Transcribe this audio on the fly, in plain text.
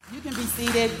You can be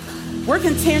seated. We're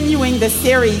continuing the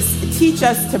series, Teach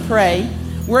Us to Pray.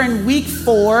 We're in week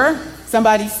 4.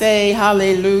 Somebody say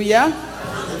hallelujah.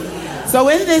 So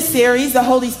in this series, the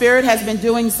Holy Spirit has been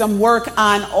doing some work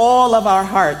on all of our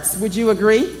hearts. Would you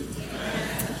agree?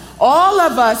 All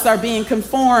of us are being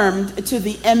conformed to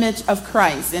the image of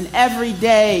Christ, and every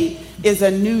day is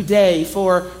a new day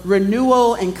for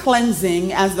renewal and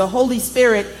cleansing as the Holy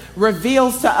Spirit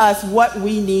reveals to us what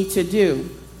we need to do.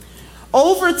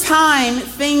 Over time,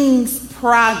 things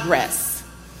progress.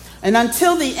 And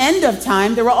until the end of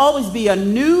time, there will always be a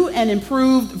new and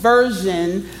improved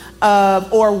version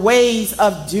of or ways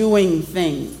of doing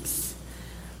things.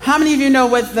 How many of you know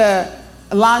what the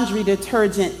laundry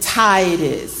detergent Tide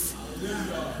is?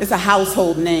 It's a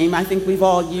household name. I think we've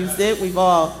all used it.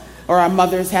 Or our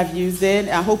mothers have used it.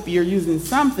 I hope you're using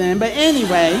something. But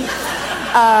anyway,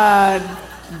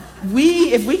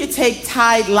 if we could take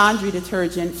Tide laundry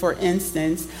detergent, for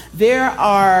instance, there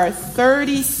are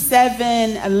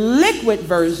 37 liquid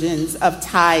versions of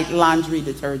Tide laundry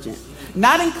detergent,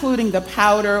 not including the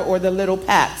powder or the little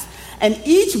packs. And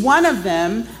each one of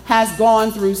them has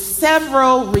gone through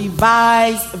several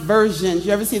revised versions.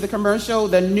 You ever see the commercial,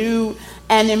 the new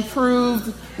and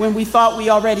improved, when we thought we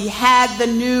already had the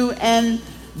new and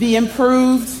the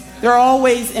improved? They're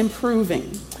always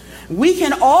improving. We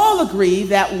can all agree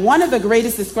that one of the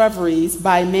greatest discoveries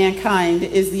by mankind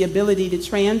is the ability to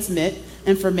transmit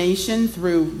information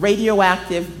through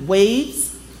radioactive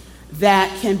waves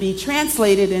that can be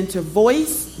translated into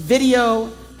voice,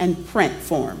 video, and print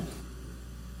form.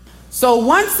 So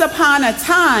once upon a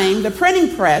time, the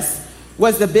printing press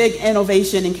was the big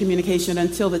innovation in communication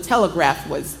until the telegraph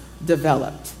was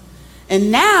developed.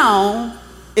 And now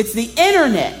it's the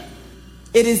internet.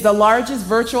 It is the largest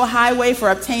virtual highway for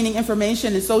obtaining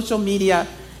information in social media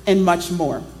and much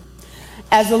more.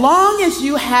 As long as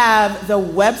you have the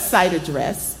website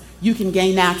address, you can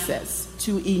gain access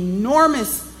to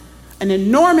an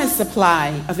enormous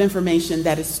supply of information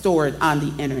that is stored on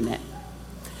the internet.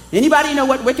 Anybody know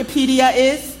what Wikipedia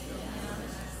is?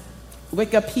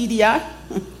 Wikipedia?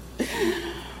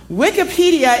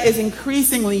 Wikipedia is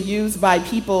increasingly used by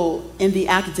people in the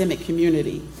academic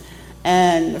community.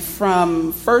 And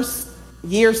from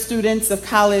first-year students of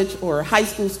college or high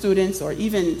school students or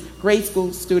even grade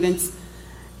school students,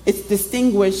 it's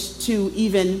distinguished to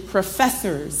even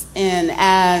professors and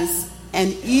as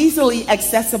an easily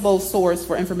accessible source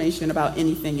for information about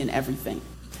anything and everything.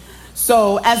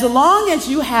 So as long as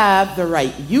you have the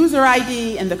right user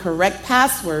ID and the correct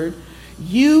password,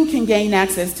 you can gain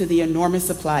access to the enormous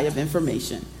supply of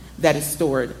information that is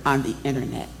stored on the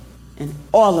internet. And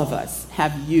all of us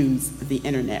have used the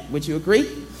internet. Would you agree?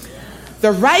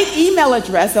 The right email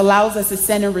address allows us to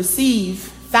send and receive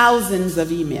thousands of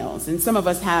emails. And some of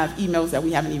us have emails that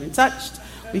we haven't even touched.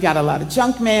 We got a lot of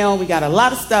junk mail. We got a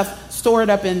lot of stuff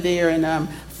stored up in there, and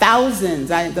thousands.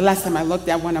 The last time I looked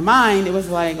at one of mine, it was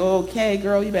like, okay,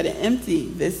 girl, you better empty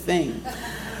this thing.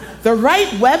 The right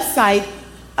website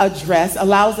address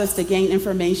allows us to gain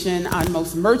information on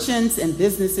most merchants and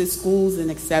businesses, schools,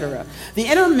 and etc. The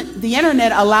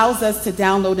internet allows us to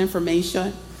download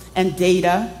information and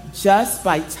data just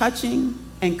by touching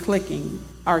and clicking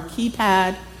our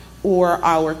keypad or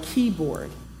our keyboard.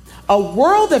 A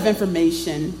world of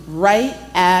information right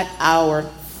at our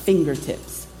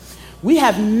fingertips. We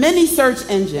have many search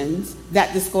engines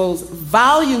that disclose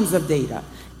volumes of data,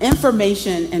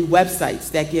 information, and websites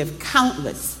that give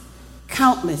countless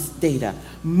data.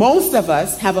 Most of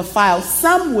us have a file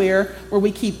somewhere where we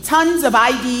keep tons of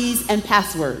IDs and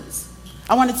passwords.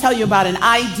 I want to tell you about an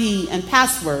ID and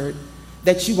password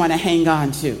that you want to hang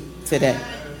on to today.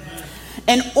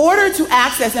 In order to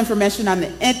access information on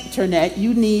the internet,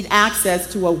 you need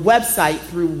access to a website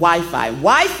through Wi-Fi.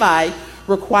 Wi-Fi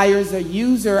requires a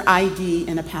user ID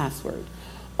and a password.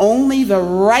 Only the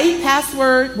right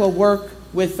password will work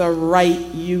with the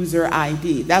right user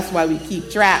ID. That's why we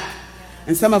keep track.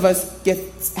 And some of us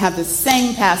have the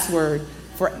same password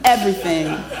for everything.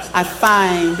 I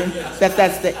find that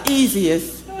that's the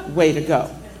easiest way to go.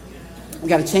 We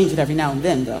got to change it every now and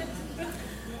then, though.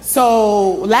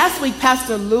 So last week,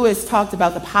 Pastor Lewis talked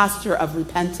about the posture of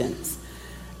repentance.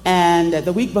 And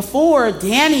the week before,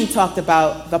 Danny talked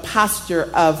about the posture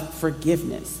of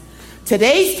forgiveness.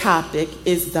 Today's topic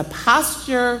is the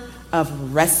posture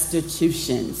of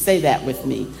restitution. Say that with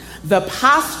me. The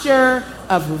posture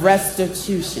of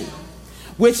restitution,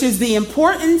 which is the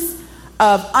importance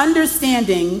of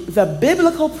understanding the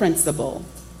biblical principle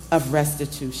of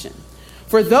restitution.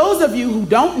 For those of you who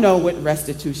don't know what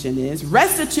restitution is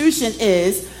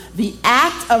the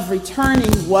act of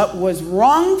returning what was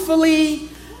wrongfully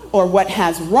or what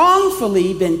has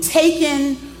wrongfully been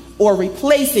taken or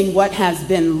replacing what has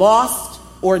been lost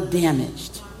or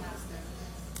damaged.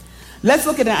 Let's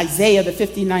look at Isaiah, the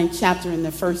 59th chapter, in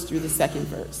the first through the second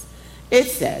verse.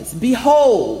 It says,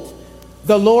 "Behold,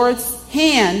 the Lord's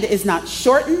hand is not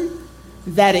shortened,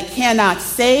 that it cannot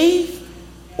save,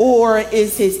 or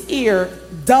is his ear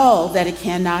dull, that it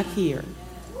cannot hear.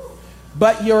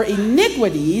 But your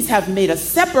iniquities have made a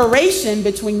separation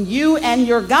between you and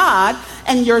your God,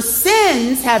 and your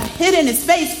sins have hidden his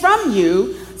face from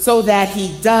you, so that he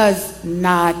does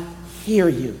not hear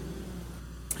you."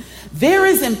 There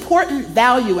is important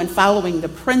value in following the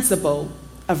principle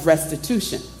of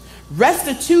restitution.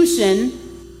 Restitution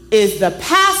is the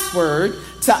password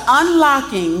to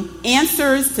unlocking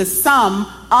answers to some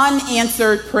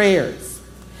unanswered prayers.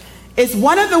 It's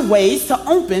one of the ways to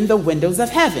open the windows of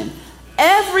heaven.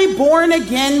 Every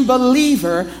born-again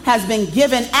believer has been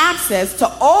given access to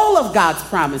all of God's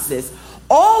promises,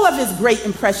 all of his great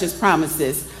and precious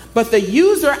promises, but the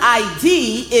user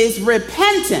ID is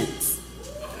repentance.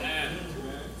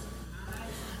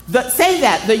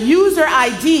 The user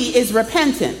ID is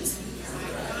repentance.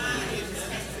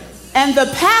 And the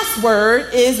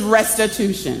password is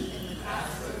restitution.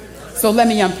 So let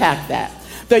me unpack that.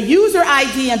 The user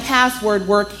ID and password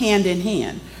work hand in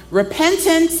hand.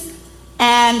 Repentance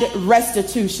and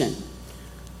restitution.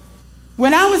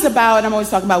 When I was about, I'm always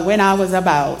talking about when I was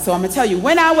about. So I'm going to tell you,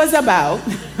 when I was about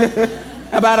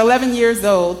 11 years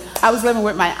old, I was living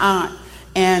with my aunt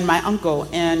and my uncle.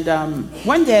 And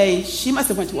one day, she must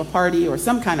have went to a party or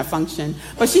some kind of function,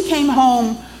 but she came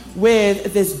home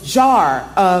with this jar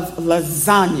of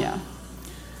lasagna.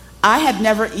 I had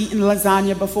never eaten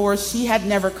lasagna before. She had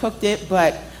never cooked it,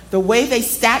 but the way they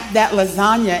stacked that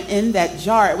lasagna in that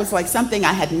jar, it was like something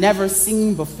I had never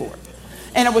seen before.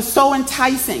 And it was so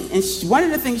enticing. And one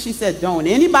of the things she said, "Don't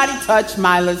anybody touch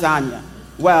my lasagna."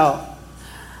 Well,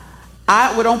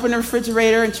 I would open the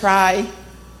refrigerator and try,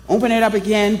 open it up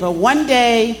again. But one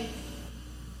day,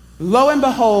 lo and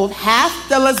behold, half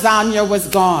the lasagna was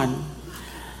gone.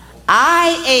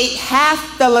 I ate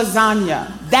half the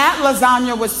lasagna. That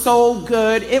lasagna was so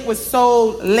good. It was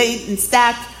so laid and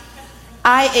stacked.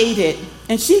 I ate it.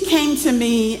 And she came to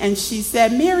me and she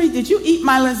said, "Mary, did you eat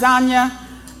my lasagna?"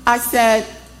 I said,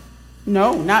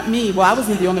 "No, not me." Well, I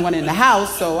wasn't the only one in the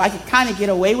house, so I could kind of get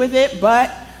away with it.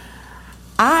 But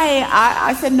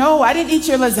I said, "No, I didn't eat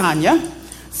your lasagna."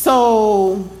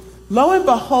 So lo and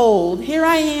behold, here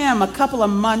I am a couple of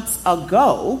months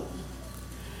ago.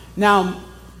 Now,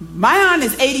 my aunt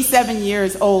is 87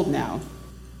 years old now.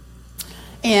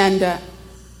 And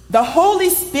the Holy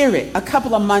Spirit, a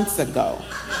couple of months ago,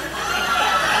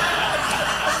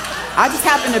 I just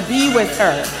happened to be with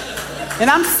her. And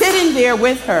I'm sitting there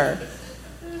with her.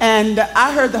 And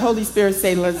I heard the Holy Spirit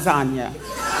say lasagna.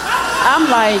 I'm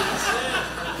like,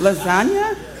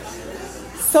 lasagna?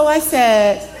 So I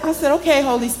said, "Okay,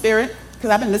 Holy Spirit,"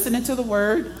 because I've been listening to the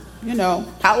word,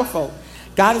 powerful.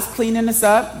 God is cleaning us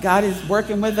up. God is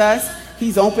working with us.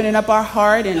 He's opening up our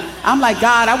heart. And I'm like,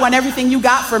 "God, I want everything you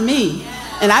got for me."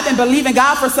 And I've been believing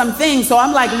God for some things. So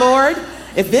I'm like, "Lord,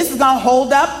 if this is going to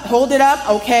hold it up,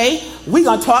 okay, we're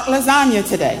going to talk lasagna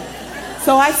today."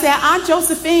 So I said, "Aunt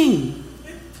Josephine,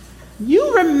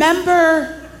 you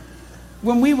remember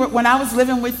when I was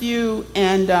living with you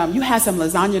and you had some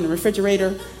lasagna in the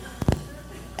refrigerator?"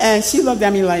 And she looked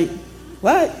at me like,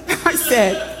 "What?" I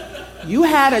said, "You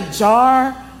had a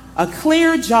jar, a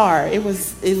clear jar." It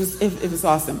was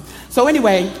awesome. So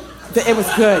anyway, it was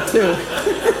good too.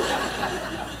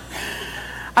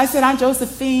 I said, "Aunt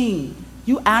Josephine,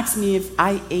 you asked me if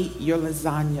I ate your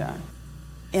lasagna,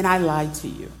 and I lied to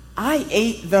you. I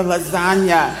ate the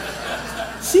lasagna."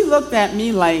 She looked at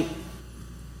me like,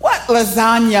 "What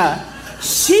lasagna?"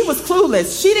 She was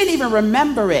clueless. She didn't even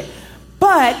remember it.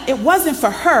 But it wasn't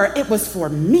for her. It was for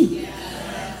me.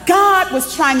 God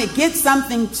was trying to get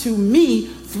something to me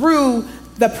through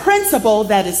the principle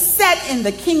that is set in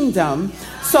the kingdom.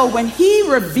 So when he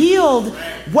revealed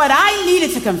what I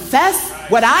needed to confess,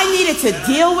 what I needed to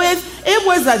deal with, it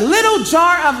was a little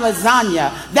jar of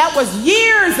lasagna that was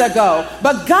years ago.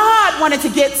 But God wanted to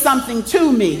get something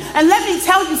to me. And let me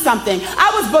tell you something.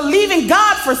 I was believing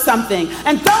God for something.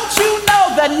 And don't you know,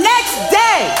 the next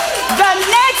day,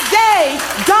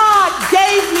 God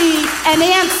gave me an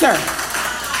answer.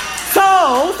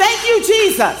 So thank you,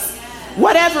 Jesus.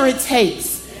 Whatever it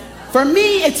takes. For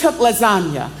me, it took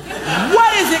lasagna.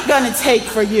 What is it going to take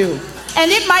for you?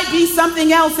 And it might be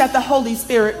something else that the Holy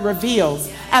Spirit reveals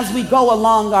as we go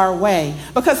along our way.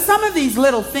 Because some of these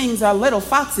little things are little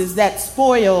foxes that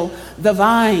spoil the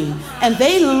vine. And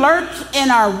they lurk in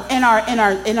our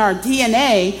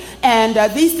DNA. And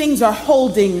these things are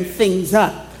holding things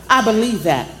up. I believe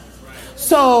that.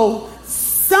 So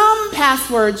some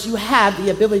passwords you have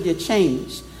the ability to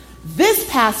change. This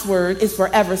password is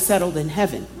forever settled in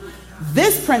heaven.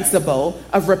 This principle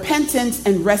of repentance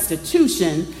and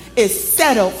restitution is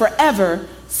forever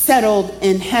settled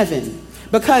in heaven,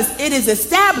 because it is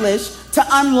established to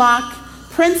unlock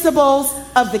principles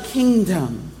of the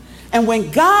kingdom. And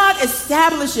when God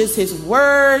establishes his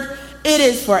word, it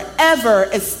is forever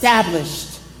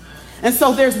established. And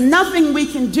so there's nothing we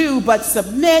can do but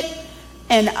submit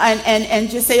and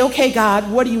just say, okay,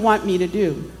 God, what do you want me to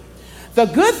do? The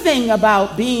good thing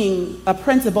about being a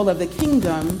principle of the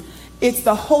kingdom, it's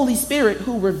the Holy Spirit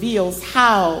who reveals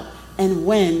how and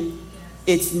when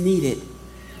it's needed,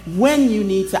 when you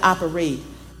need to operate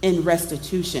in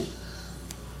restitution,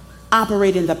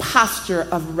 operate in the posture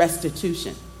of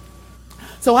restitution.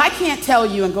 So I can't tell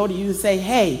you and go to you and say,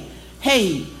 hey,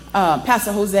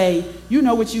 Pastor Jose, you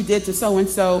know what you did to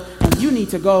so-and-so, and you need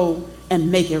to go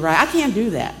and make it right. I can't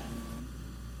do that.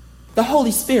 The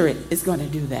Holy Spirit is going to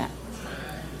do that.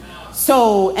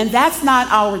 So, and that's not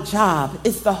our job.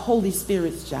 It's the Holy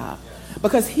Spirit's job,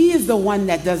 because he is the one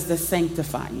that does the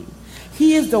sanctifying.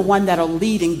 He is the one that'll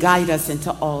lead and guide us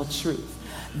into all truth.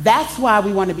 That's why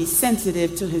we want to be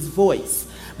sensitive to his voice,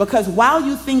 because while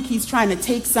you think he's trying to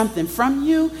take something from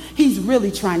you, he's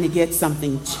really trying to get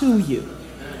something to you.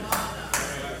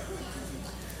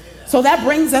 So that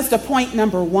brings us to point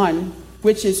number 1,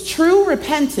 which is true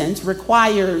repentance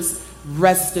requires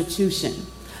restitution.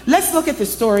 Let's look at the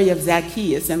story of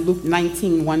Zacchaeus in Luke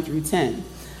 19, 1 through 10.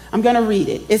 I'm going to read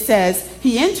it. It says,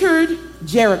 he entered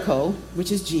Jericho,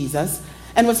 which is Jesus,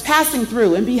 and was passing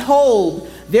through. And behold,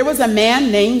 there was a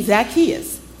man named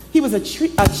Zacchaeus. He was a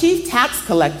chief tax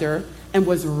collector and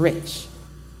was rich.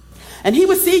 And he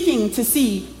was seeking to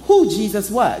see who Jesus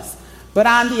was. But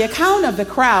on the account of the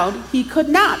crowd, he could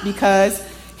not, because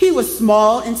he was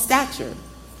small in stature.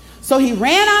 So he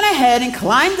ran on ahead and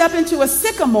climbed up into a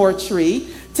sycamore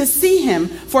tree to see him,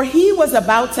 for he was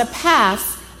about to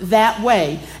pass that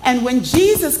way. And when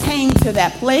Jesus came to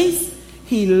that place,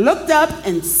 he looked up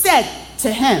and said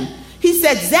to him, he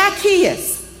said,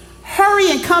 Zacchaeus,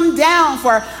 hurry and come down,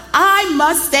 for I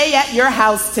must stay at your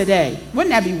house today.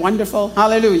 Wouldn't that be wonderful?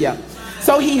 Hallelujah.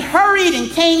 So he hurried and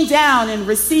came down and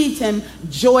received him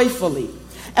joyfully.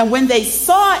 And when they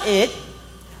saw it,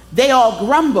 they all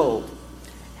grumbled.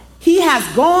 He has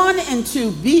gone in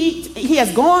to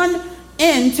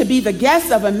be the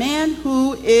guest of a man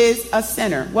who is a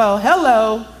sinner. Well,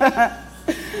 hello.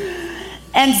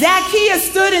 And Zacchaeus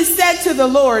stood and said to the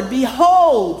Lord,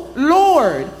 behold,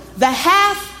 Lord, the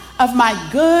half of my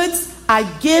goods I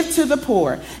give to the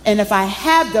poor. And if I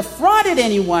have defrauded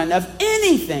anyone of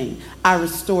anything, I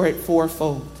restore it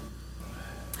fourfold.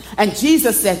 And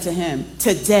Jesus said to him,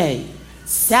 today,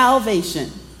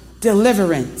 salvation,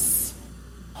 deliverance,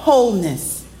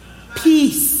 wholeness,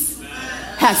 peace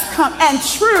has come, and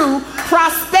true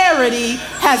prosperity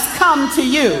has come to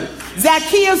you.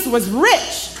 Zacchaeus was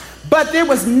rich, but there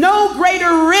was no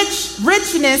greater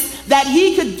richness that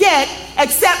he could get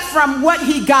except from what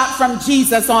he got from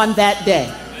Jesus on that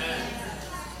day.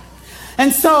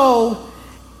 And so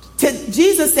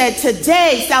Jesus said,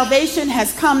 today salvation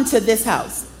has come to this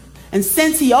house. And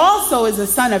since he also is a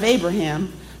son of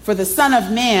Abraham, for the Son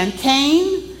of Man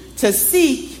came to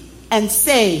seek and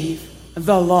save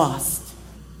the lost.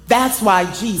 That's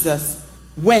why Jesus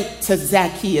went to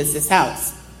Zacchaeus'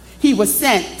 house. He was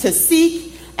sent to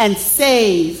seek and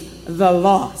save the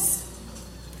lost.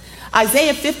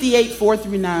 Isaiah 58, 4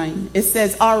 through 9, it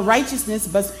says, our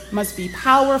righteousness must be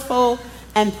powerful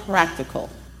and practical.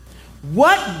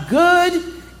 What good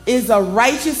is a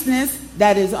righteousness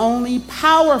that is only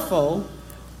powerful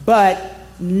but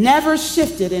never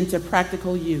shifted into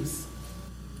practical use?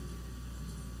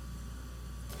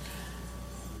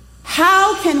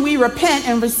 How can we repent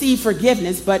and receive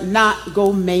forgiveness but not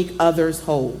go make others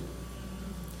whole?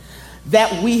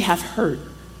 That we have hurt,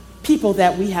 people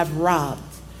that we have robbed,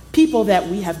 people that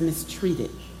we have mistreated.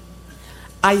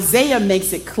 Isaiah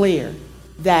makes it clear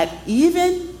that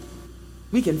even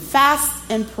we can fast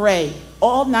and pray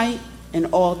all night and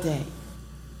all day.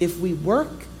 If we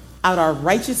work out our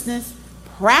righteousness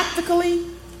practically,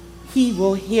 he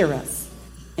will hear us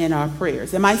in our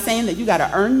prayers. Am I saying that you got to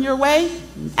earn your way?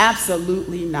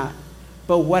 Absolutely not.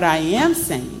 But what I am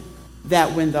saying,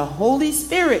 that when the Holy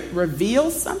Spirit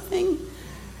reveals something,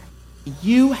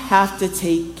 you have to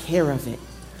take care of it.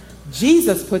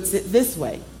 Jesus puts it this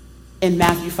way in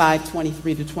Matthew 5,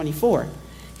 23 to 24.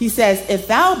 He says, if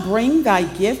thou bring thy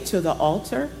gift to the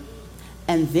altar,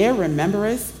 and there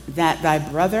rememberest that thy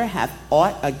brother hath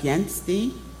aught against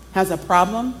thee, has a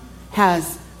problem,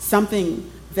 has something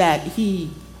that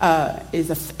he is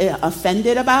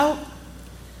offended about,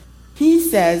 he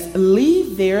says,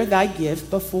 leave there thy gift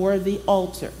before the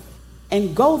altar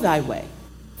and go thy way.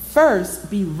 First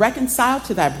be reconciled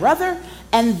to thy brother,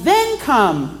 and then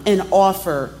come and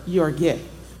offer your gift.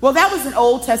 Well, that was an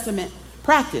Old Testament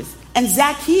practice, and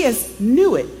Zacchaeus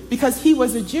knew it because he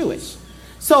was a Jewish.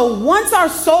 So once our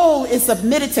soul is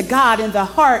submitted to God and the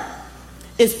heart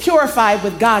is purified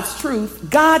with God's truth,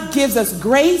 God gives us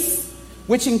grace,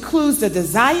 which includes the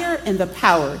desire and the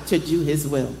power to do his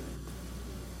will.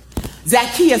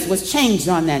 Zacchaeus was changed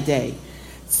on that day.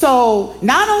 So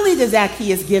not only did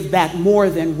Zacchaeus give back more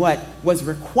than what was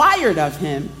required of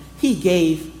him, he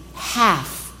gave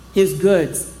half his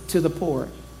goods to the poor.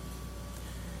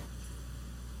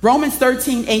 Romans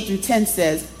 13, 8 through 10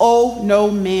 says, owe no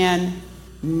man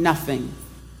nothing,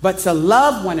 but to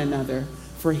love one another,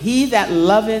 for he that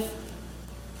loveth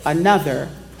another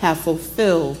hath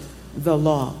fulfilled the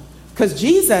law. Because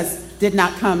Jesus did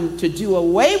not come to do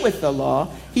away with the law,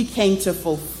 he came to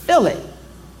fulfill it.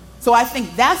 So I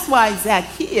think that's why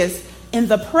Zacchaeus, in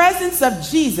the presence of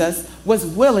Jesus, was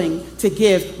willing to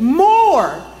give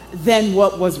more than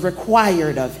what was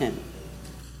required of him,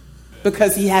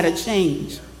 because he had a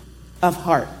change of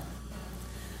heart.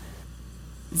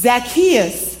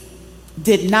 Zacchaeus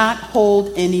did not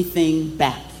hold anything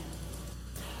back.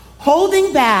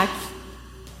 Holding back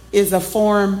is a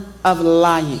form of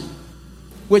lying,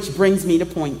 which brings me to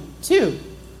point 2.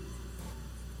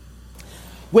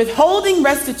 Withholding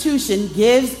restitution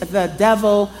gives the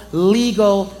devil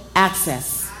legal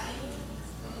access.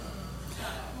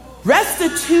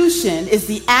 Restitution is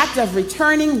the act of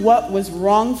returning what was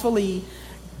wrongfully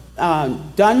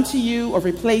done to you, or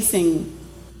replacing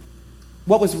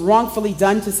what was wrongfully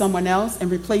done to someone else and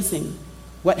replacing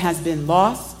what has been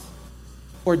lost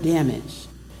or damaged.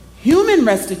 Human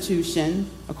restitution,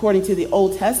 according to the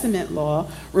Old Testament law,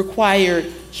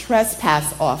 required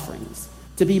trespass offerings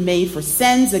to be made for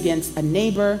sins against a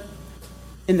neighbor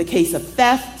in the case of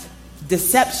theft,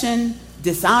 deception,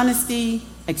 dishonesty,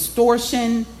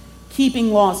 extortion,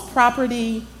 keeping lost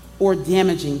property, or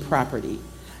damaging property.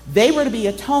 They were to be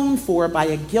atoned for by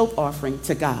a guilt offering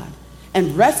to God,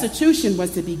 and restitution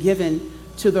was to be given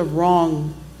to the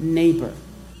wrong neighbor.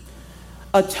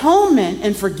 Atonement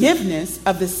and forgiveness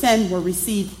of the sin were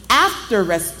received after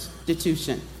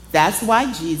restitution. That's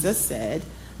why Jesus said,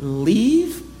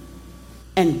 leave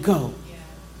and go.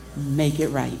 Make it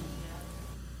right.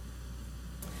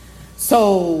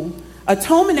 So,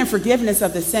 atonement and forgiveness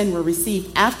of the sin were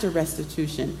received after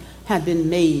restitution had been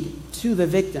made to the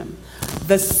victim.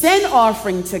 The sin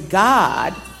offering to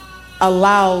God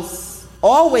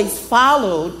always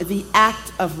followed the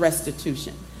act of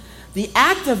restitution. The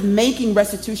act of making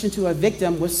restitution to a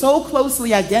victim was so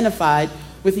closely identified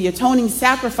with the atoning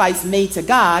sacrifice made to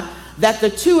God that the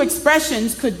two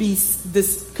expressions could be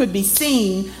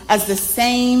seen as the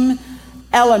same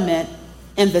element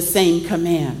in the same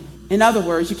command. In other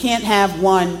words, you can't have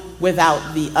one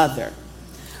without the other.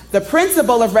 The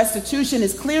principle of restitution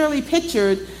is clearly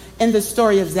pictured in the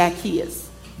story of Zacchaeus.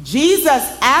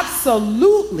 Jesus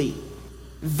absolutely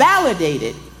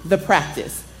validated the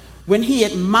practice when he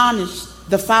admonished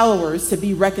the followers to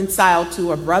be reconciled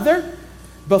to a brother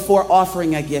before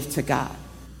offering a gift to God.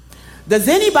 Does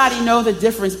anybody know the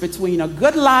difference between a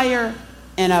good liar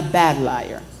and a bad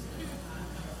liar?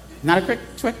 Not a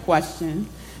trick question.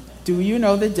 Do you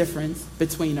know the difference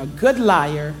between a good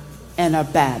liar and a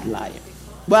bad liar?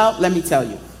 Well, let me tell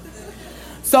you.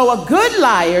 So a good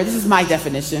liar, this is my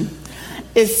definition,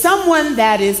 is someone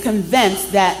that is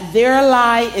convinced that their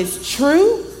lie is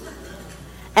true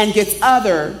and gets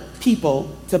other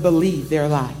people to believe their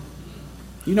lie.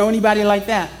 You know anybody like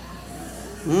that?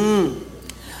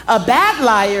 A bad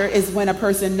liar is when a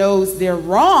person knows they're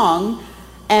wrong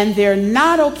and they're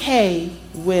not okay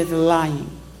with lying.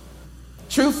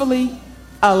 Truthfully,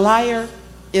 a liar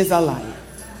is a liar.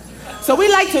 So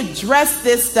we like to dress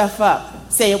this stuff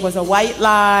up. Say it was a white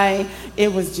lie.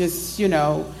 It was just,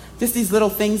 just these little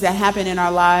things that happen in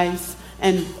our lives.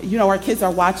 And, our kids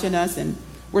are watching us and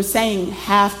we're saying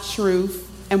half truth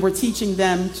and we're teaching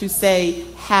them to say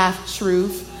half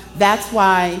truth. That's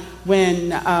why when,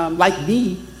 like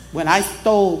me, when I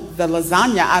stole the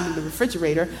lasagna out of the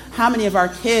refrigerator, how many of our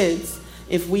kids,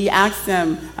 if we ask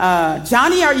them,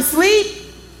 Johnny, are you asleep?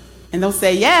 And they'll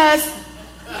say, yes.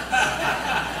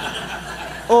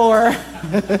 Or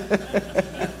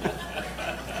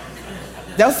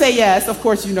they'll say yes. Of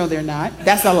course, they're not.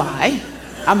 That's a lie.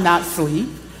 I'm not asleep.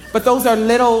 But those are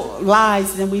little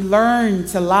lies, and we learn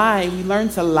to lie. We learn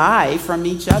to lie from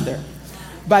each other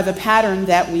by the pattern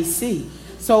that we see.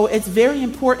 So it's very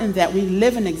important that we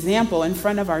live an example in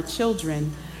front of our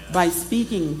children by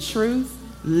speaking truth,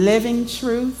 living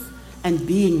truth, and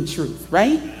being truth,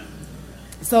 right?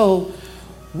 So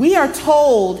we are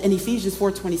told in Ephesians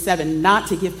 4:27 not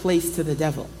to give place to the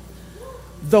devil.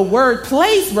 The word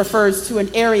place refers to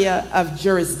an area of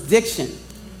jurisdiction.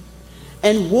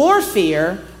 In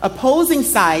warfare, opposing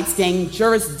sides gain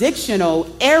jurisdictional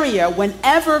area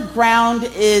whenever ground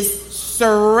is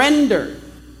surrendered.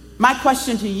 My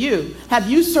question to you, have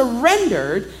you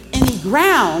surrendered any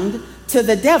ground to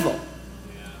the devil?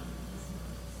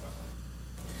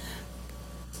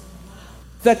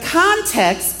 The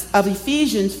context of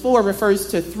Ephesians 4 refers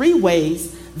to three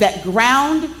ways that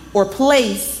ground or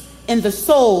place in the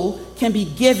soul can be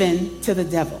given to the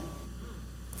devil.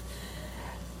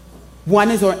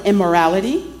 One is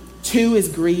immorality, two is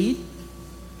greed,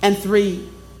 and three,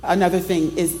 another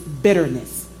thing, is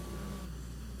bitterness.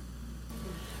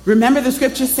 Remember, the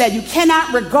scripture said you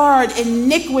cannot regard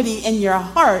iniquity in your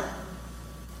heart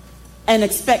and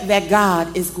expect that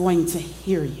God is going to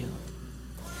hear you.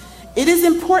 It is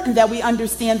important that we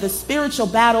understand the spiritual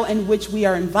battle in which we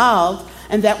are involved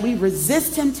and that we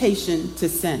resist temptation to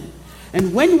sin.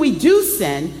 And when we do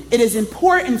sin, it is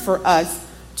important for us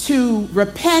to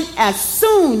repent as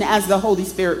soon as the Holy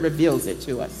Spirit reveals it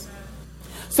to us,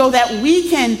 so that we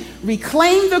can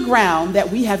reclaim the ground that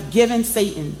we have given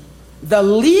Satan the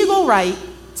legal right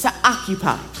to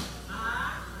occupy.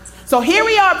 So here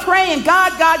we are praying,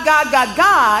 God, God, God, God,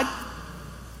 God,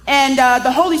 and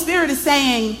the Holy Spirit is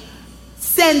saying,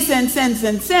 sin, sin, sin,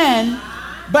 sin, sin,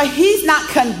 but he's not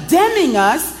condemning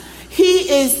us. He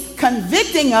is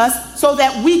convicting us so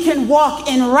that we can walk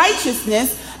in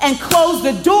righteousness and close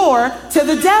the door to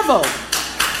the devil.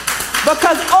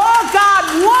 Because all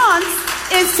God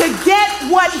wants is to get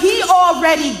what he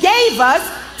already gave us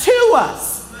to us.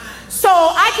 So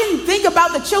I can think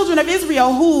about the children of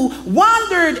Israel who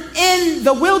wandered in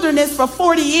the wilderness for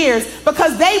 40 years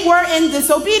because they were in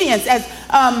disobedience, as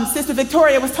Sister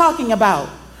Victoria was talking about.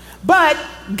 But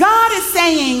God is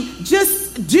saying,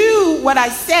 just do what I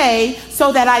say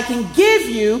so that I can give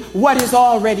you what is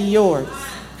already yours.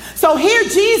 So here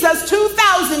Jesus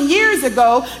 2,000 years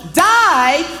ago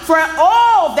died for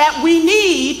all that we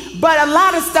need, but a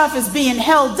lot of stuff is being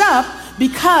held up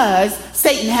because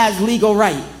Satan has legal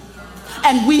right.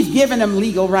 And we've given him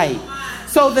legal right.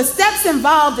 So the steps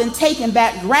involved in taking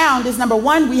back ground is, number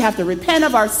one, we have to repent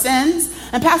of our sins.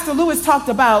 And Pastor Lewis talked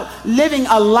about living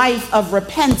a life of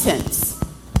repentance,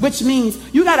 which means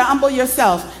you got to humble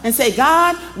yourself and say,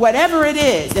 God, whatever it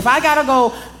is, if I got to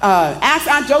go ask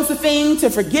Aunt Josephine to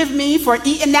forgive me for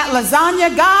eating that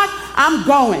lasagna, God, I'm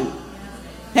going.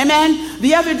 Amen.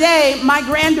 The other day, my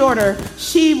granddaughter,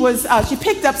 she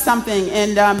picked up something,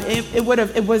 and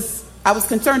I was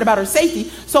concerned about her safety,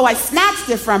 so I snatched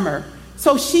it from her.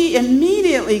 So she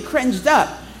immediately cringed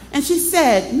up. And she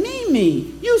said,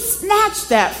 Mimi, you snatched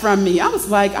that from me. I was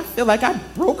like, I feel like I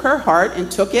broke her heart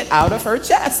and took it out of her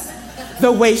chest,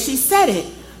 the way she said it.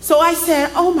 So I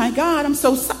said, oh my God, I'm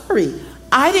so sorry.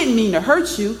 I didn't mean to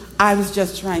hurt you. I was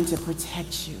just trying to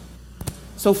protect you.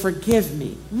 So forgive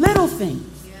me. Little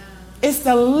things. It's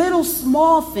the little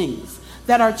small things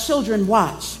that our children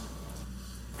watch.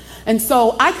 And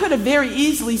so I could have very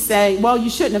easily said, well, you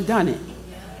shouldn't have done it.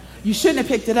 You shouldn't have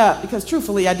picked it up, because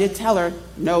truthfully, I did tell her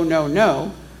no, no,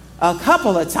 no a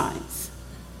couple of times.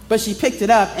 But she picked it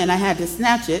up, and I had to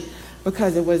snatch it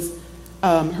because it was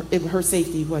her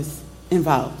safety was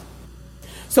involved.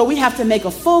 So we have to make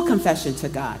a full confession to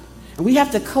God. And we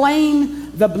have to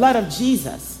claim the blood of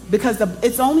Jesus, because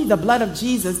it's only the blood of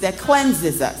Jesus that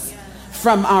cleanses us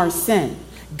from our sin.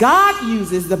 God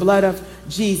uses the blood of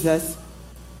Jesus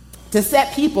to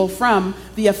set people from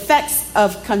the effects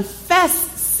of confessed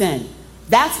sin.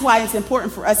 That's why it's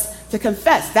important for us to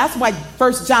confess. That's why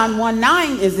 1 John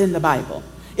 1:9 is in the Bible.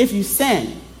 If you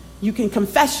sin, you can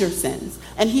confess your sins,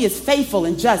 and he is faithful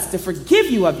and just to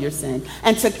forgive you of your sin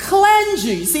and to cleanse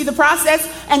you. You see the process?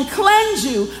 And cleanse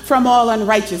you from all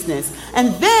unrighteousness.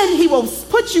 And then he will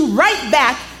put you right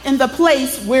back in the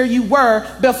place where you were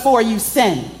before you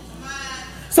sinned.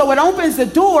 So it opens the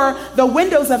door, the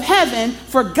windows of heaven,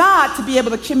 for God to be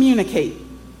able to communicate.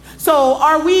 So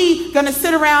are we going to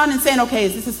sit around and saying, okay,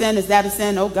 is this a sin? Is that a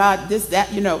sin? Oh God, this,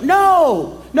 that,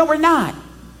 No, we're not.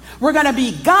 We're going to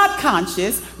be God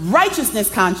conscious, righteousness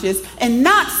conscious, and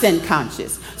not sin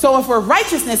conscious. So if we're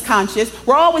righteousness conscious,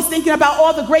 we're always thinking about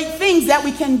all the great things that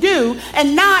we can do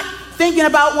and not thinking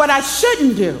about what I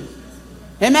shouldn't do.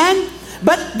 Amen?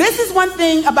 But this is one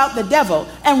thing about the devil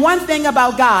and one thing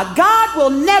about God. God will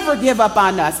never give up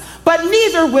on us, but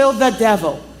neither will the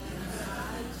devil.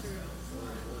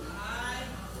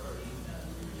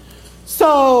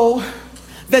 So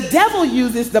the devil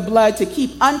uses the blood to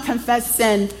keep unconfessed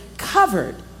sin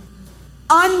covered.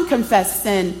 Unconfessed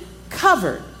sin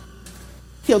covered.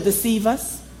 He'll deceive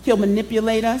us. He'll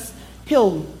manipulate us.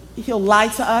 He'll lie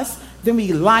to us. Then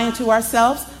we lie into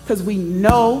ourselves because we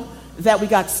know that we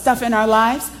got stuff in our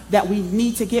lives that we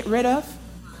need to get rid of.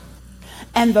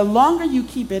 And the longer you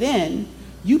keep it in,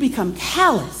 you become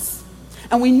callous.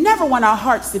 And we never want our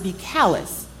hearts to be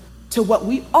callous to what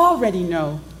we already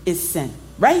know is sin,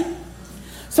 right?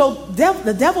 So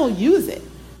the devil uses it.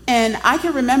 And I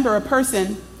can remember a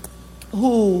person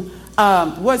who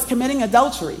was committing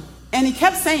adultery. And he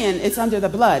kept saying, it's under the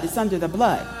blood, it's under the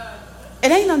blood.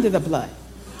 It ain't under the blood.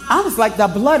 I was like, the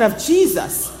blood of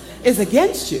Jesus is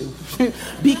against you.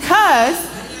 Because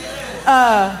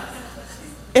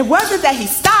it wasn't that he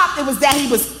stopped, it was that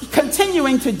he was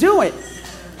continuing to do it.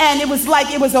 And it was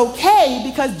like it was okay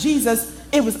because Jesus,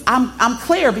 I'm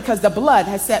clear because the blood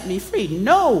has set me free.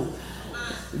 No,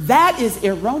 that is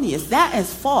erroneous. That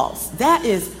is false. That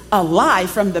is a lie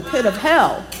from the pit of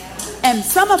hell. And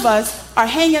some of us are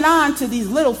hanging on to these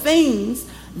little things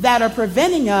that are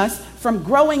preventing us from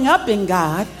growing up in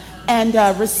God and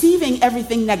receiving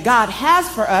everything that God has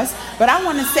for us. But I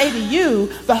want to say to you,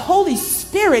 the Holy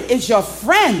Spirit is your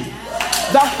friend.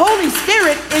 The Holy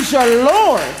Spirit is your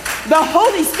Lord. The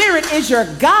Holy Spirit is your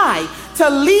guide to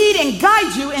lead and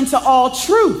guide you into all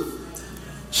truth.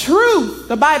 Truth,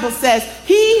 the Bible says,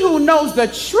 he who knows the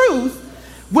truth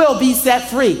will be set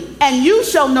free. And you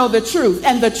shall know the truth,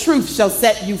 and the truth shall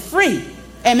set you free.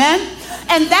 Amen?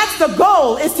 And that's the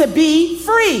goal, is to be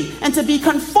free and to be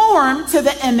conformed to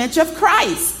the image of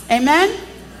Christ. Amen?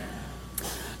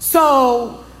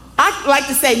 So I like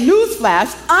to say,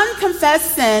 newsflash,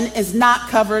 unconfessed sin is not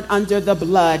covered under the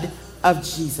blood of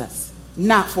Jesus.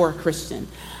 Not for a Christian.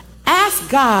 Ask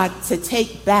God to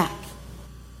take back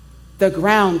the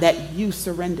ground that you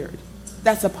surrendered.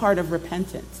 That's a part of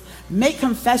repentance. Make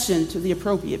confession to the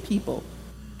appropriate people.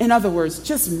 In other words,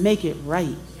 just make it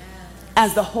right.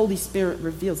 As the Holy Spirit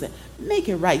reveals it. Make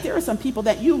it right. There are some people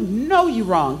that you know you're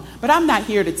wrong, but I'm not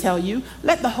here to tell you.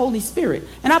 Let the Holy Spirit.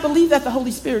 And I believe that the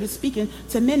Holy Spirit is speaking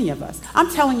to many of us. I'm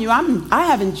telling you, I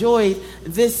have enjoyed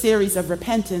this series of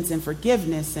repentance and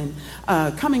forgiveness and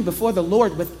coming before the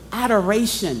Lord with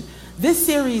adoration. This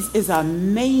series is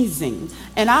amazing.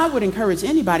 And I would encourage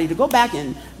anybody to go back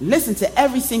and listen to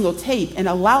every single tape and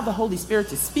allow the Holy Spirit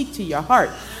to speak to your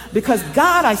heart. Because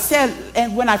God, I said,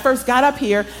 and when I first got up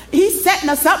here, he's setting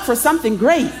us up for something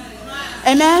great.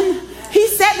 Amen.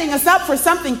 He's setting us up for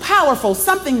something powerful,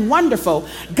 something wonderful.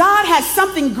 God has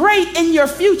something great in your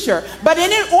future. But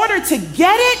in order to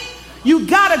get it, you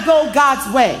got to go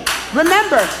God's way.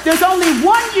 Remember, there's only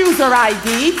one user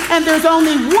ID and there's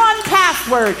only one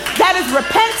password. That is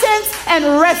repentance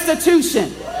and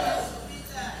restitution.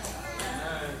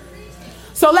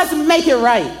 So let's make it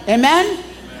right. Amen?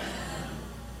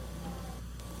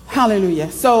 Hallelujah.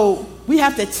 So we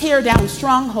have to tear down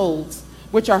strongholds,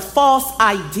 which are false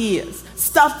ideas,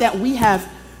 stuff that we have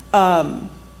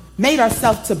made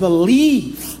ourselves to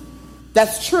believe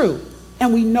that's true,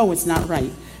 and we know it's not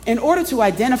right. In order to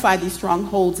identify these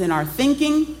strongholds in our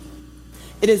thinking,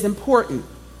 it is important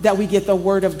that we get the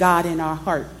Word of God in our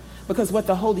heart, because what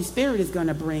the Holy Spirit is going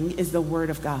to bring is the Word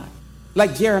of God.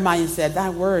 Like Jeremiah said, thy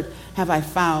word have I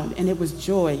found, and it was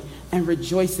joy and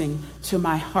rejoicing to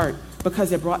my heart,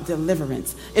 because it brought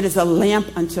deliverance. It is a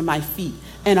lamp unto my feet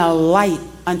and a light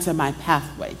unto my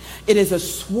pathway. It is a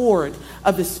sword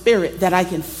of the Spirit that I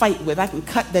can fight with. I can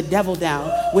cut the devil down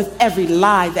with every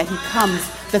lie that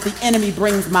that the enemy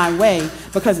brings my way,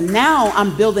 because now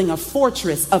I'm building a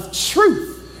fortress of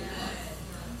truth.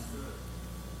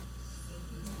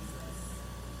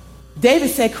 David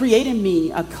said, create in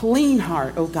me a clean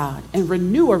heart, O God, and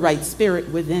renew a right spirit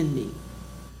within me.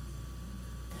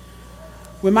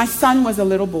 When my son was a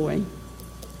little boy,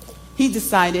 he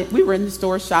decided, we were in the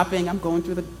store shopping, I'm going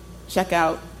through the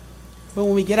checkout, but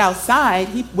when we get outside,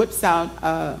 he whips out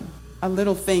a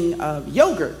little thing of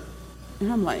yogurt.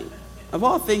 And I'm like, of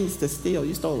all things to steal,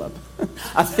 you stole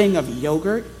a thing of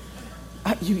yogurt?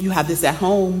 You have this at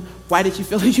home. Why did you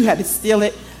feel like you had to steal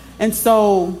it? And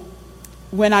so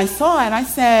when I saw it, I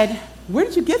said, where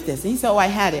did you get this? And he said, oh, I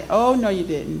had it. Oh, no, you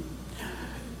didn't.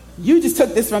 You just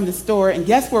took this from the store, and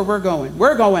guess where we're going?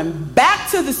 We're going back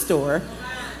to the store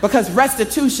because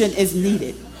restitution is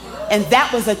needed. And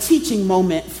that was a teaching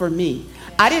moment for me.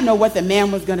 I didn't know what the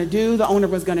man was going to do, the owner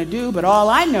was going to do, but all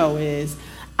I know is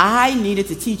I needed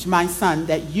to teach my son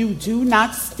that you do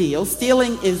not steal.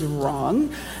 Stealing is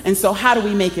wrong. And so how do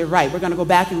we make it right? We're going to go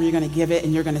back and you're going to give it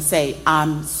and you're going to say,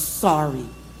 I'm sorry.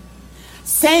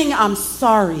 Saying I'm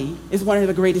sorry is one of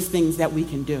the greatest things that we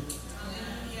can do.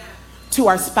 to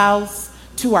our spouse,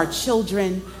 to our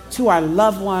children, to our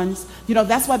loved ones. You know,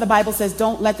 that's why the Bible says,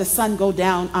 don't let the sun go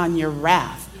down on your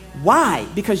wrath. Why?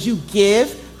 Because you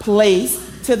give place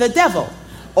to the devil.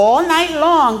 All night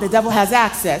long, the devil has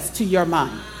access to your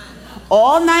mind.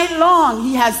 All night long,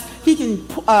 he can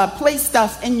place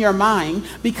stuff in your mind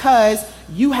because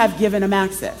you have given him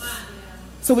access.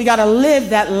 So we got to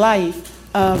live that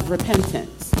life of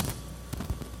repentance.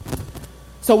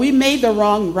 So we made the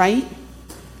wrong right.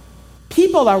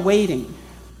 People are waiting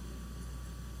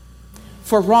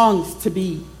for wrongs to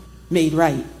be made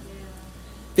right.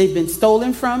 They've been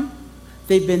stolen from.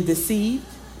 They've been deceived.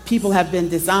 People have been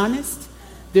dishonest.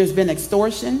 There's been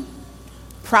extortion.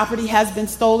 Property has been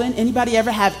stolen. Anybody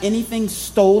ever have anything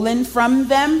stolen from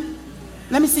them?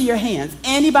 Let me see your hands.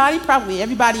 Anybody? Probably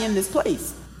everybody in this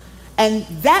place. And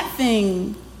that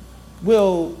thing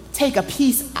will take a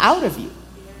piece out of you.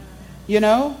 You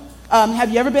know?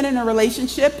 Have you ever been in a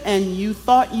relationship and you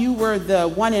thought you were the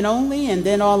one and only, and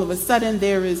then all of a sudden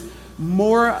there is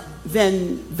more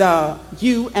than the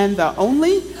you and the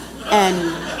only?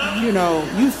 And, you know,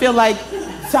 you feel like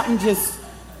something just,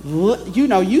 you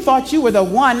know, you thought you were the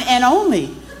one and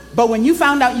only. But when you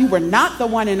found out you were not the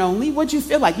one and only, what'd you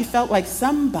feel like? You felt like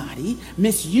somebody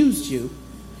misused you,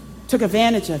 took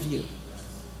advantage of you.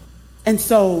 And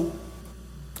so,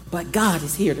 but God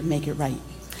is here to make it right.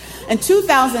 In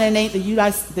 2008,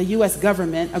 the U.S.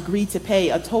 government agreed to pay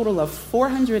a total of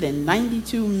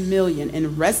 $492 million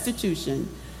in restitution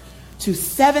to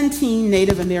 17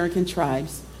 Native American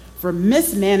tribes for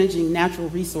mismanaging natural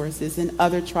resources and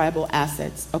other tribal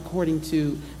assets, according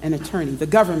to an attorney. The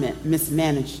government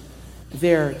mismanaged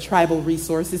their tribal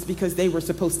resources because they were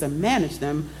supposed to manage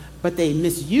them, but they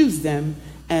misused them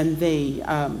and they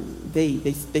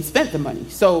spent the money.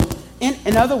 So,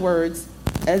 in other words,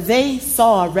 they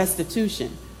saw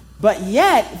restitution. But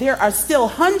yet, there are still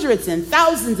hundreds and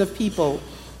thousands of people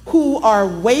who are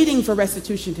waiting for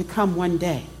restitution to come one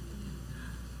day.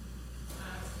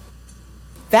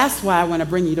 That's why I want to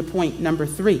bring you to point number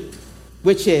 3,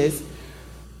 which is,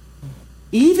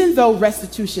 even though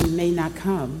restitution may not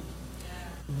come,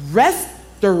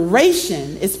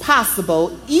 restoration is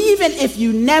possible even if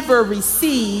you never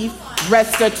receive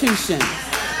restitution.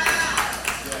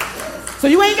 So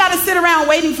you ain't got to sit around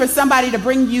waiting for somebody to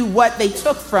bring you what they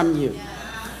took from you.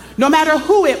 No matter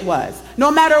who it was, no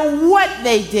matter what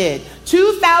they did.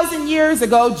 2,000 years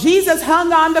ago, Jesus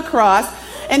hung on the cross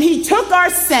and he took our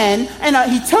sin and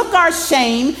he took our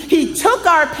shame, he took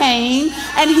our pain,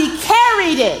 and he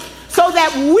carried it so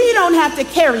that we don't have to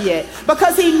carry it,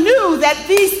 because he knew that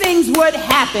these things would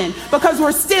happen because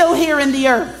we're still here in the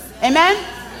earth. Amen?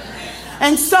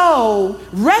 And so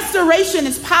restoration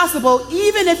is possible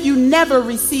even if you never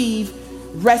receive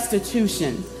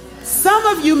restitution. Some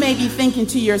of you may be thinking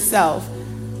to yourself,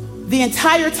 the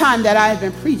entire time that I have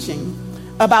been preaching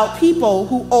about people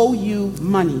who owe you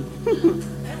money.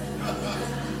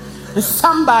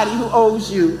 Somebody who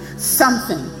owes you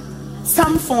something,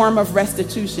 some form of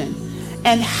restitution.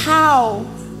 And how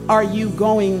are you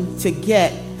going to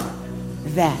get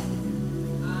that?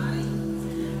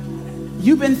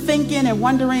 You've been thinking and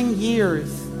wondering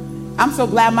years. I'm so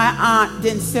glad my aunt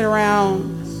didn't sit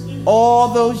around all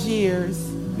those years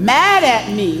mad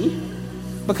at me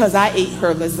because I ate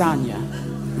her lasagna,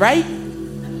 right?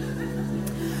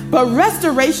 But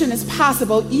restoration is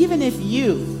possible even if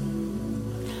you,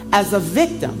 as a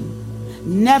victim,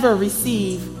 never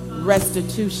receive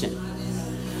restitution.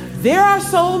 There are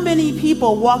so many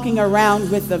people walking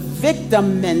around with a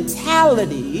victim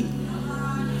mentality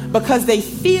because they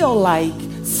feel like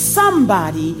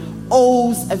somebody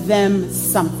owes them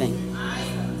something.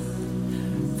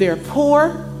 They're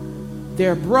poor,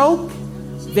 they're broke,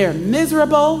 they're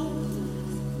miserable,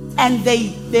 and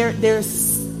they're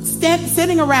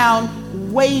sitting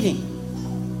around waiting.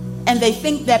 And they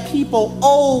think that people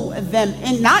owe them,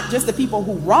 and not just the people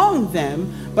who wronged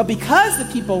them, but because the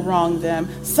people wronged them,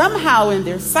 somehow in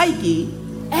their psyche,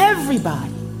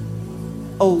 everybody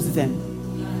owes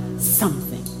them something.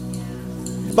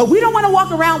 But we don't want to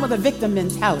walk around with a victim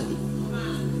mentality.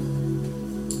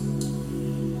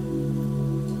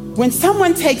 When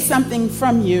someone takes something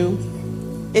from you,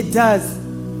 it does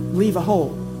leave a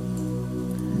hole.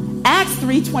 Acts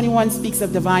 3:21 speaks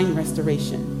of divine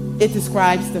restoration. It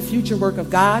describes the future work of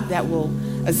God that will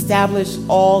establish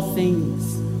all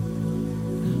things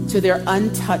to their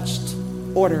untouched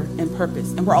order and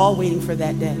purpose. And we're all waiting for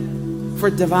that day, for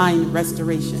divine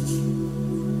restoration.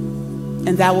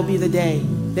 And that will be the day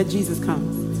that Jesus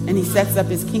comes and he sets up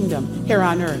his kingdom here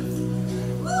on earth.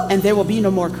 And there will be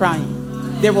no more crying.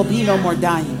 There will be no more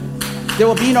dying. There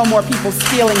will be no more people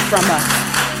stealing from us.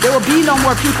 There will be no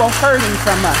more people hurting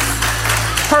from us,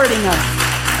 hurting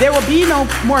us. There will be no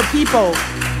more people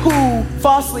who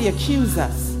falsely accuse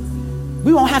us.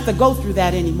 We won't have to go through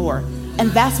that anymore.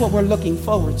 And that's what we're looking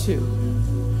forward to.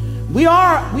 We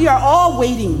are all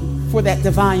waiting for that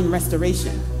divine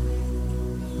restoration.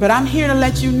 But I'm here to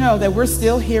let you know that we're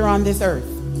still here on this earth.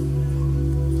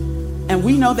 And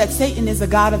we know that Satan is the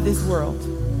god of this world.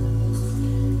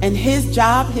 And his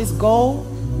job, his goal,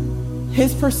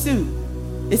 his pursuit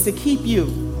is to keep you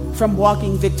from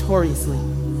walking victoriously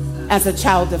as a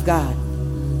child of God.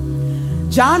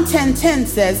 John 10:10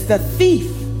 says, the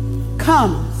thief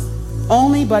comes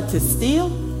only but to steal,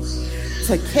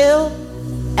 to kill,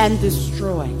 and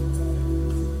destroy.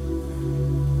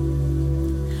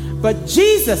 But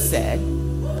Jesus said,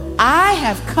 I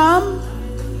have come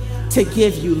to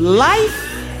give you life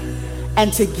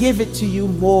and to give it to you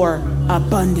more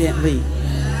abundantly.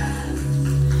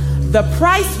 The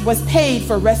price was paid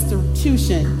for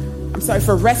restoration,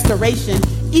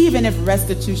 even if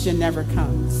restitution never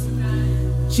comes.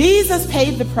 Jesus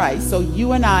paid the price so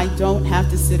you and I don't have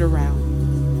to sit around.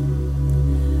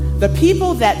 The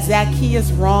people that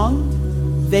Zacchaeus wronged,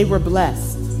 they were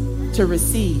blessed to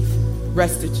receive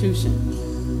restitution.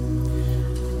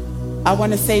 I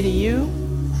want to say to you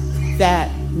that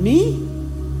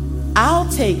I'll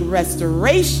take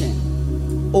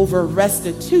restoration over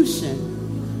restitution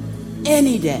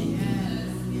any day.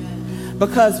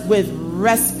 Because with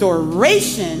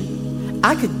restoration,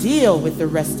 I could deal with the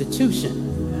restitution.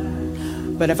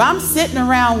 But if I'm sitting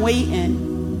around waiting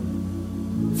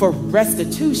for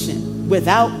restitution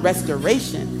without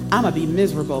restoration, I'm going to be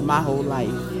miserable my whole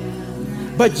life.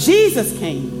 But Jesus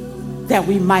came that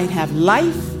we might have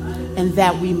life and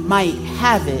that we might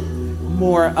have it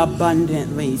more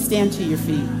abundantly. Stand to your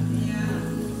feet.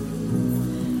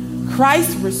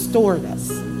 Christ restored us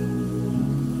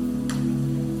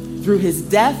through his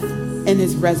death and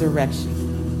his resurrection.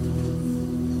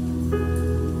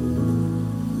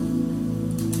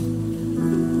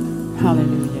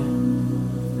 Hallelujah.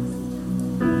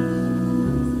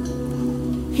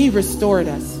 He restored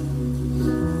us.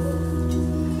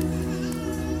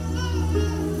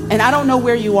 And I don't know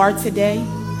where you are today.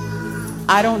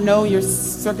 I don't know your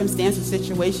circumstance or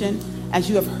situation as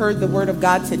you have heard the word of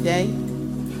God today.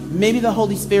 Maybe the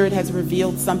Holy Spirit has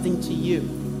revealed something to you.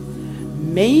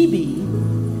 Maybe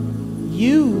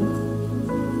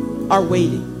you are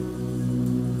waiting.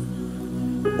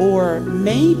 Or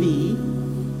maybe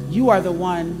you are the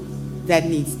one that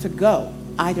needs to go.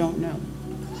 I don't know.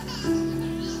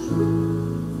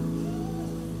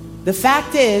 The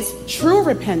fact is, true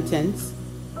repentance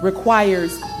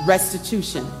requires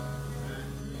restitution.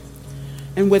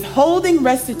 And withholding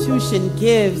restitution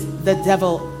gives the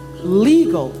devil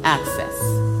legal access.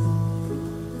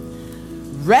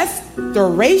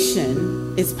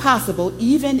 Restoration is possible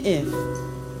even if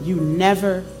you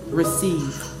never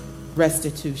receive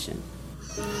restitution.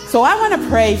 So I want to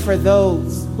pray for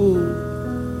those who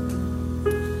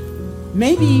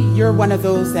maybe you're one of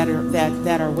those that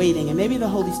are waiting, and maybe the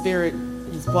Holy Spirit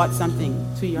has brought something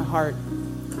to your heart,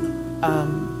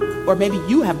 or maybe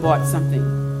you have brought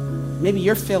something. Maybe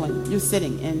you're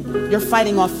sitting and you're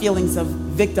fighting off feelings of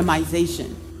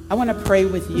victimization. I want to pray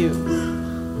with you.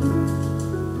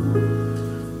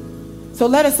 So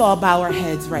let us all bow our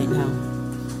heads right now.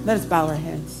 Let us bow our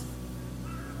heads.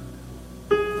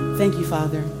 Thank you,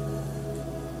 Father.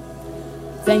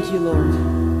 Thank you, Lord.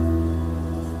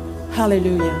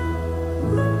 Hallelujah.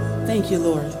 Thank you,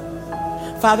 Lord.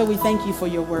 Father, we thank you for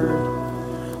your word.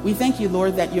 We thank you,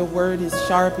 Lord, that your word is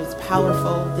sharp, it's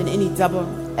powerful than any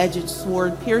double-edged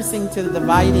sword, piercing to the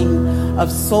dividing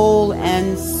of soul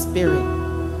and spirit.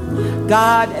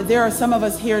 God, there are some of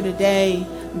us here today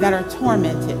that are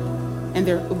tormented and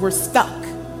we're stuck.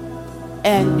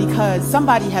 And because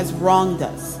somebody has wronged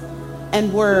us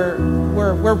and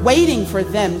we're waiting for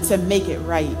them to make it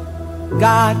right.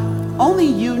 God, only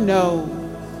you know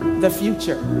the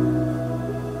future.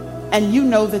 And you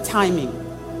know the timing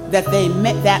that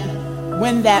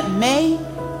when that may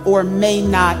or may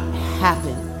not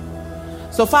happen.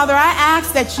 So Father, I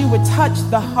ask that you would touch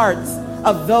the hearts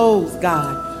of those,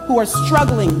 God, who are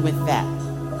struggling with that.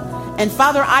 And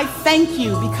Father, I thank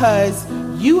you because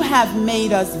you have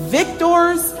made us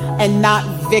victors and not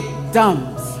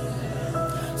victims.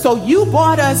 So you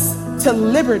brought us to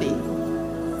liberty.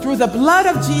 Through the blood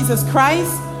of Jesus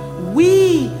Christ,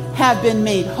 we have been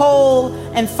made whole.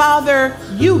 And Father,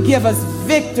 you give us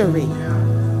victory.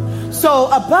 So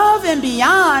above and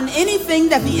beyond anything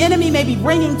that the enemy may be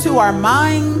bringing to our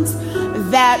minds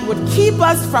that would keep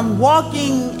us from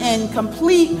walking in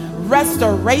complete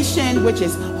restoration, which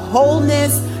is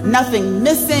wholeness, Nothing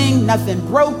missing, nothing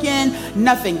broken,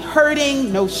 nothing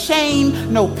hurting, no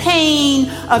shame, no pain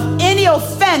of any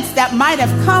offense that might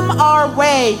have come our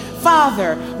way.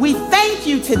 Father, we thank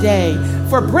you today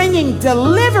for bringing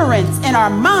deliverance in our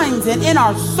minds and in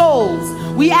our souls.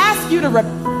 We ask you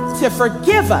to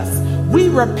forgive us. We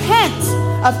repent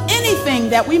of anything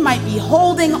that we might be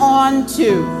holding on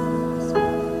to.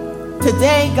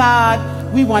 Today, God,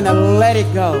 we want to let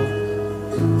it go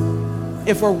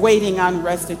if we're waiting on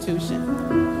restitution.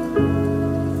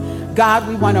 God,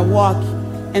 we want to walk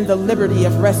in the liberty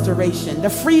of restoration, the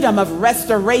freedom of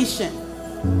restoration.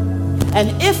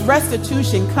 And if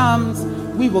restitution comes,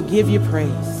 we will give you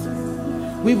praise.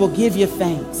 We will give you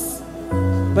thanks.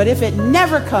 But if it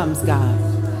never comes, God,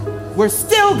 we're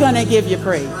still going to give you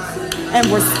praise.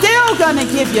 And we're still going to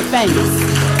give you thanks.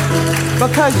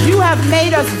 Because you have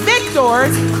made us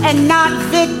victors and not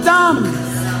victims.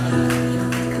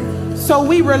 So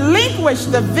we relinquish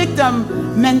the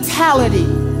victim mentality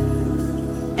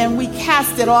and we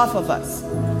cast it off of us.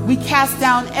 We cast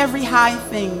down every high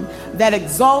thing that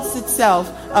exalts itself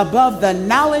above the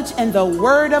knowledge and the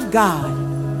word of God.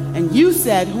 And you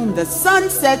said, whom the Son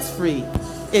sets free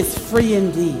is free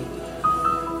indeed.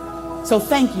 So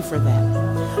thank you for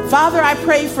that. Father, I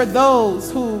pray for those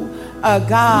who,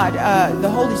 the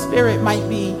Holy Spirit might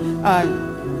be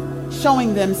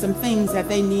showing them some things that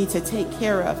they need to take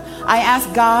care of. I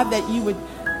ask God that you would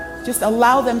just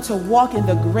allow them to walk in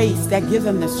the grace that gives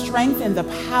them the strength and the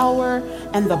power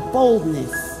and the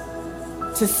boldness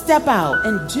to step out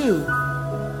and do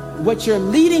what you're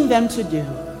leading them to do,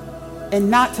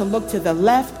 and not to look to the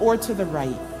left or to the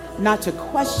right, not to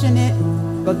question it.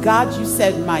 But God, you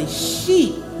said, my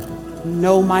sheep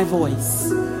know my voice.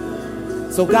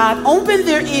 So God, open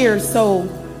their ears so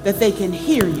that they can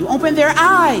hear you. Open their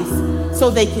eyes so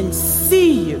they can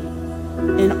see you.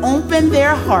 And open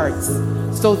their hearts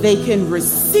so they can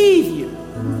receive you.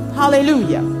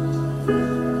 Hallelujah.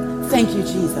 Thank you,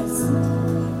 Jesus.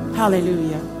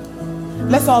 Hallelujah.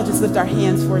 Let's all just lift our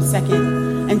hands for a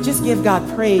second and just give God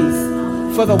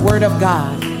praise for the word of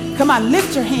God. Come on,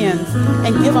 lift your hands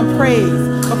and give him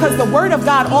praise, because the word of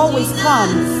God always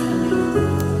comes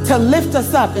to lift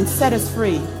us up and set us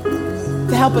free,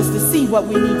 to help us to see what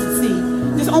we need to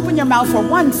see. Just open your mouth for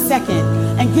 1 second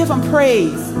and give him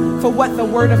praise for what the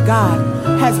word of God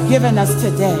has given us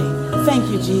today. Thank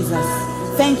you, Jesus.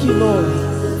 Thank you, Lord.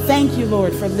 Thank you,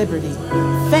 Lord, for liberty.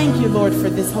 Thank you, Lord, for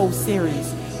this whole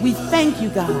series. We thank you,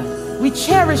 God. We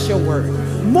cherish your word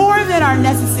more than our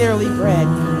necessarily bread.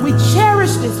 We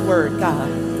cherish this word, God.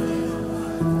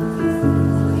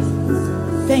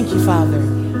 Thank you, Father.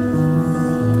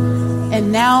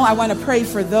 And now I want to pray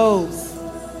for those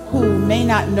who may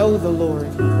not know the Lord.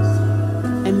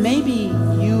 And maybe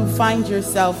you find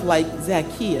yourself like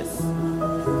Zacchaeus,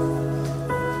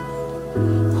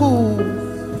 who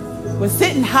was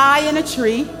sitting high in a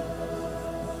tree,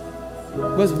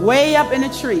 was way up in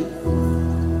a tree.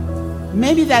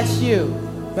 Maybe that's you,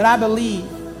 but I believe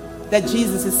that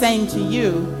Jesus is saying to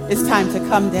you, it's time to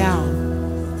come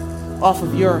down off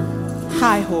of your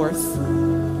high horse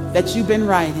that you've been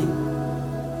riding,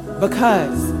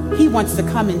 because he wants to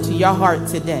come into your heart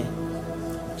today,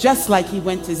 just like he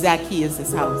went to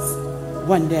Zacchaeus' house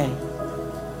one day.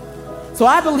 So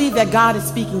I believe that God is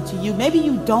speaking to you. Maybe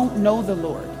you don't know the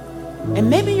Lord, and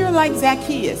maybe you're like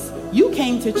Zacchaeus. You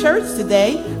came to church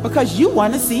today because you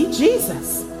want to see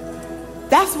Jesus.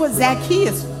 That's what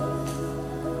Zacchaeus,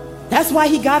 that's why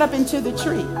he got up into the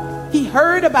tree. He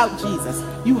heard about Jesus.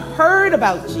 You heard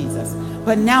about Jesus.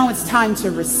 But now it's time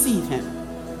to receive him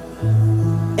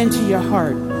into your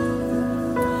heart.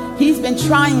 He's been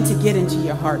trying to get into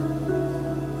your heart.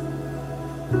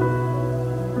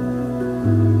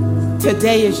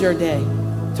 Today is your day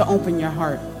to open your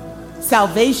heart.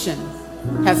 Salvation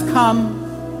has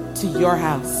come to your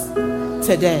house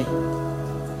today.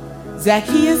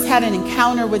 Zacchaeus had an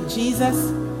encounter with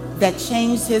Jesus that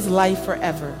changed his life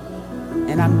forever.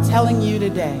 And I'm telling you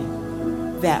today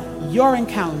that your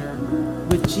encounter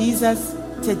with Jesus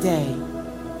today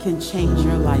can change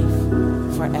your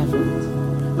life forever.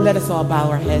 Let us all bow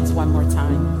our heads one more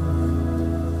time.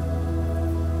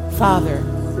 Father,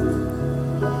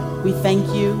 we thank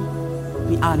you.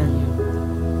 We honor you.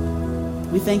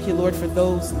 We thank you, Lord, for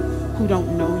those who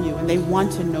don't know you and they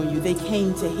want to know you. They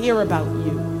came to hear about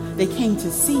you. They came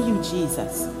to see you,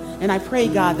 Jesus. And I pray,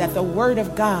 God, that the word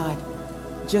of God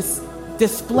just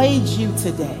displayed you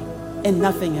today and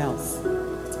nothing else.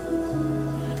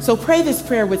 So pray this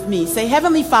prayer with me. Say,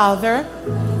 Heavenly Father,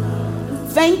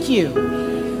 thank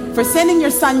you for sending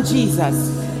your son Jesus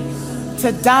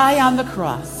to die on the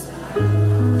cross.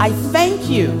 I thank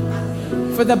you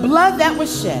for for the blood that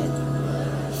was shed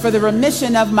for the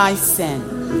remission of my sin.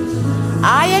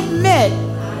 I admit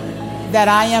that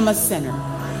I am a sinner.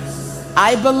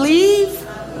 I believe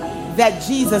that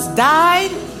Jesus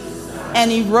died and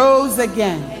he rose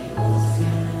again.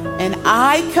 And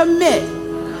I commit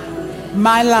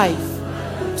my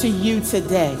life to you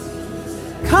today.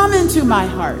 Come into my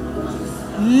heart.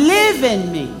 Live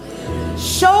in me.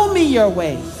 Show me your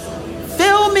way.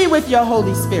 Fill me with your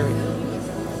Holy Spirit.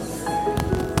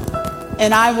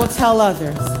 And I will tell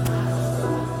others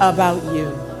about you.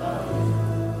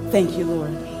 Thank you,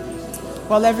 Lord.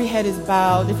 While every head is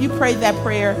bowed, if you prayed that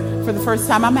prayer for the first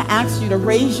time, I'm going to ask you to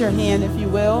raise your hand, if you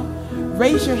will.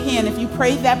 Raise your hand if you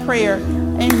prayed that prayer.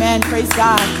 Amen. Praise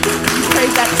God. You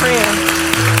prayed that prayer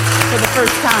for the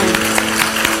first time.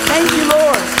 Thank you,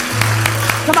 Lord.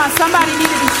 Come on, somebody need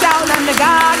to be shouting unto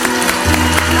God.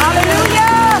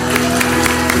 Hallelujah.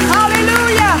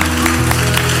 Hallelujah.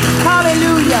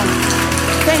 Hallelujah.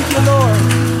 Thank you, Lord.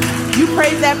 You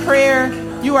prayed that prayer.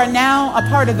 You are now a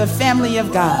part of the family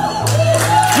of God.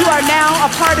 You are now a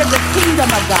part of the kingdom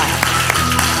of God.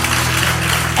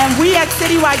 And we at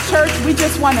Citywide Church, we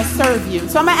just want to serve you.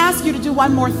 So I'm going to ask you to do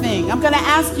one more thing. I'm going to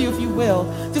ask you, if you will,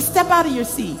 to step out of your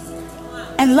seat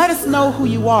and let us know who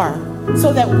you are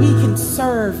so that we can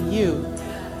serve you,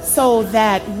 so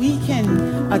that we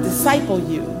can disciple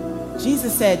you.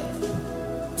 Jesus said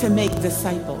to make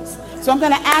disciples. So I'm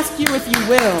going to ask you, if you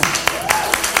will,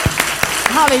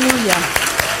 hallelujah,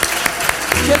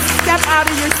 just step out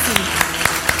of your seat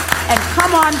and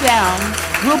come on down.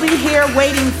 We'll be here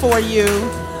waiting for you.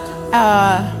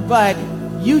 But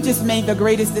you just made the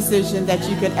greatest decision that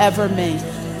you could ever make.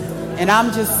 And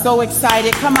I'm just so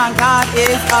excited. Come on, God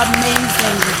is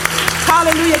amazing.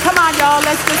 Hallelujah. Come on, y'all.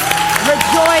 Let's just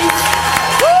rejoice.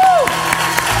 Woo!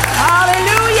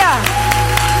 Hallelujah.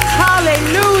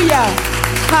 Hallelujah.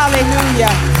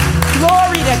 Hallelujah.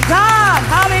 Glory to God.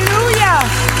 Hallelujah.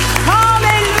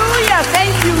 Hallelujah.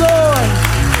 Thank you, Lord.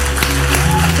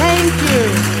 Thank you.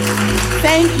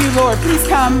 Thank you, Lord. Please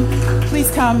come. Please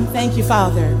come. Thank you,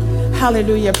 Father.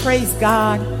 Hallelujah. Praise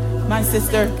God. My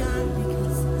sister. Thank God,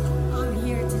 because I'm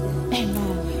here today.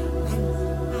 Amen.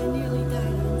 I nearly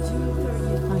died on June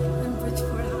 30th in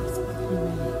Bridgeport Hospital.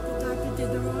 The doctor did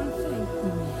the wrong thing.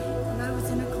 And I was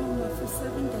in a coma for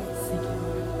 7 days.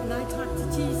 And I talked to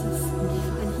Jesus.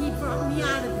 And he brought me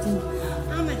out of it.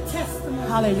 I'm a testimony.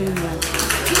 Hallelujah.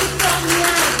 He brought me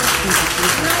out of it.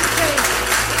 And I prayed,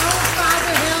 "Our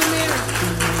Father, Hail Mary."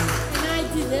 And I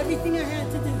did everything I had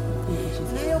to do.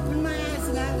 And I opened my eyes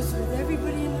and I was with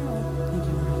everybody in the room.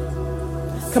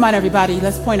 Come on, everybody.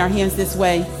 Let's point our hands this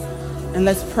way and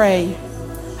let's pray.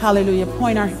 Hallelujah.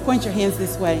 Point your hands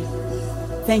this way.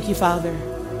 Thank you, Father.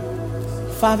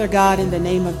 Father God, in the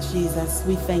name of Jesus,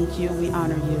 we thank you and we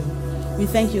honor you. We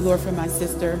thank you, Lord, for my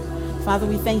sister. Father,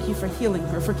 we thank you for healing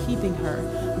her, for keeping her.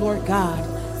 Lord God,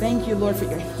 thank you, Lord, for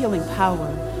your healing power.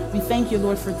 We thank you,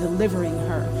 Lord, for delivering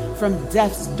her from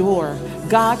death's door.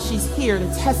 God, she's here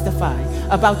to testify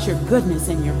about your goodness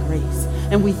and your grace.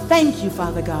 And we thank you,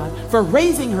 Father God, for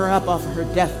raising her up off of her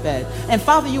deathbed. And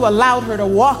Father, you allowed her to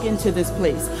walk into this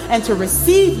place and to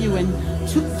receive you and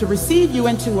to receive you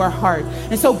into her heart.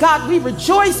 And so, God, we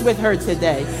rejoice with her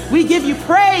today. We give you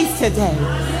praise today.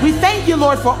 We thank you,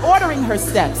 Lord, for ordering her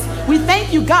steps. We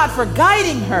thank you, God, for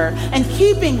guiding her and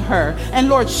keeping her. And,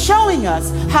 Lord, showing us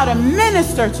how to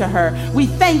minister to her. We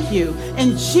thank you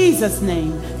in Jesus'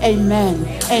 name. Amen.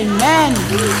 Amen.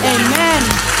 Amen.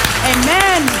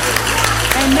 Amen.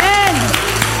 Amen.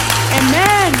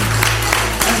 Amen.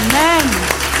 Amen.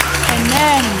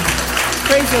 Amen.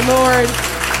 Praise the Lord.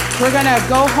 We're going to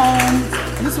go home.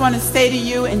 I just want to say to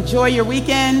you, enjoy your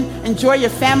weekend. Enjoy your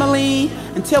family.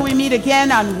 Until we meet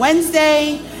again on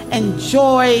Wednesday,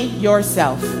 enjoy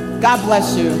yourself. God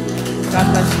bless you.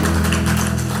 God bless you.